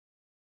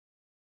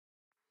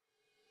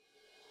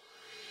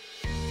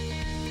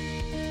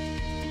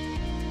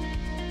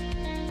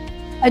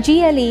A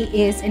GLE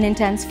is an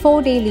intense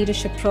 4-day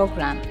leadership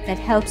program that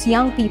helps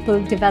young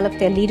people develop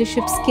their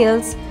leadership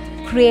skills,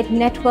 create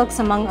networks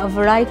among a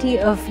variety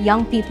of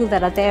young people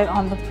that are there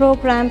on the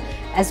program,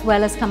 as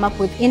well as come up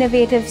with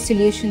innovative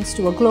solutions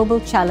to a global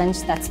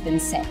challenge that's been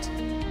set.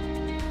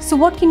 So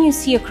what can you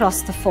see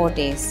across the 4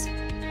 days?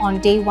 On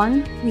day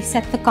 1, we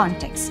set the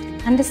context,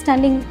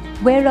 understanding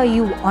where are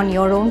you on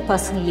your own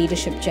personal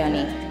leadership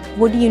journey?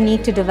 What do you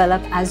need to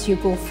develop as you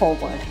go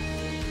forward?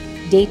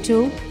 Day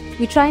 2,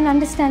 we try and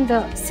understand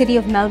the city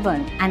of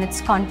Melbourne and its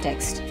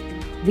context.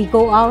 We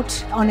go out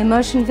on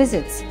immersion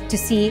visits to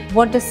see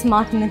what does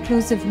smart and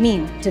inclusive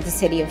mean to the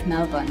city of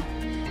Melbourne.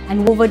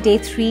 And over day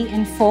 3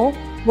 and 4,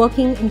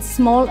 working in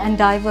small and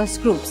diverse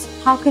groups,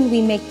 how can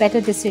we make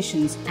better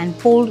decisions and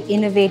bold,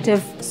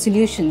 innovative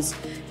solutions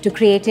to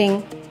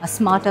creating a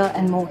smarter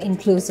and more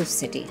inclusive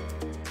city?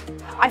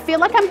 I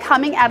feel like I'm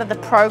coming out of the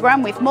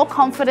program with more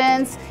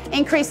confidence,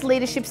 increased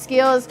leadership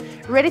skills,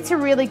 ready to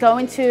really go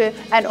into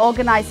an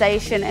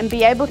organisation and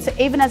be able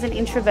to, even as an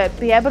introvert,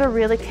 be able to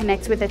really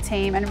connect with a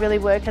team and really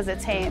work as a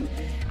team.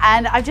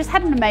 And I've just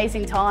had an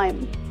amazing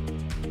time.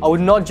 I would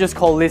not just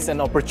call this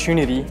an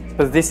opportunity,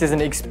 but this is an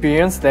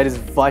experience that is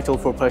vital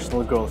for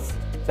personal growth.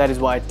 That is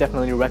why I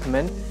definitely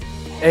recommend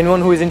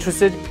anyone who is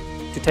interested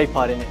to take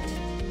part in it.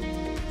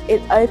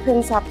 It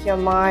opens up your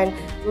mind,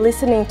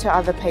 listening to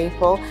other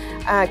people,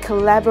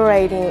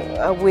 collaborating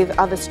with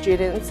other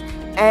students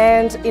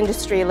and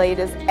industry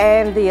leaders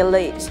and the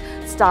elite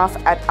staff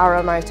at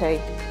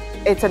RMIT.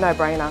 It's a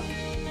no-brainer.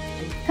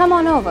 Come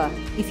on over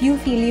if you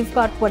feel you've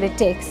got what it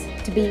takes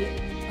to be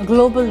a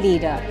global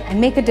leader and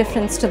make a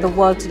difference to the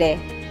world today.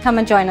 Come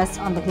and join us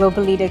on the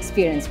Global Leader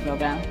Experience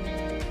program.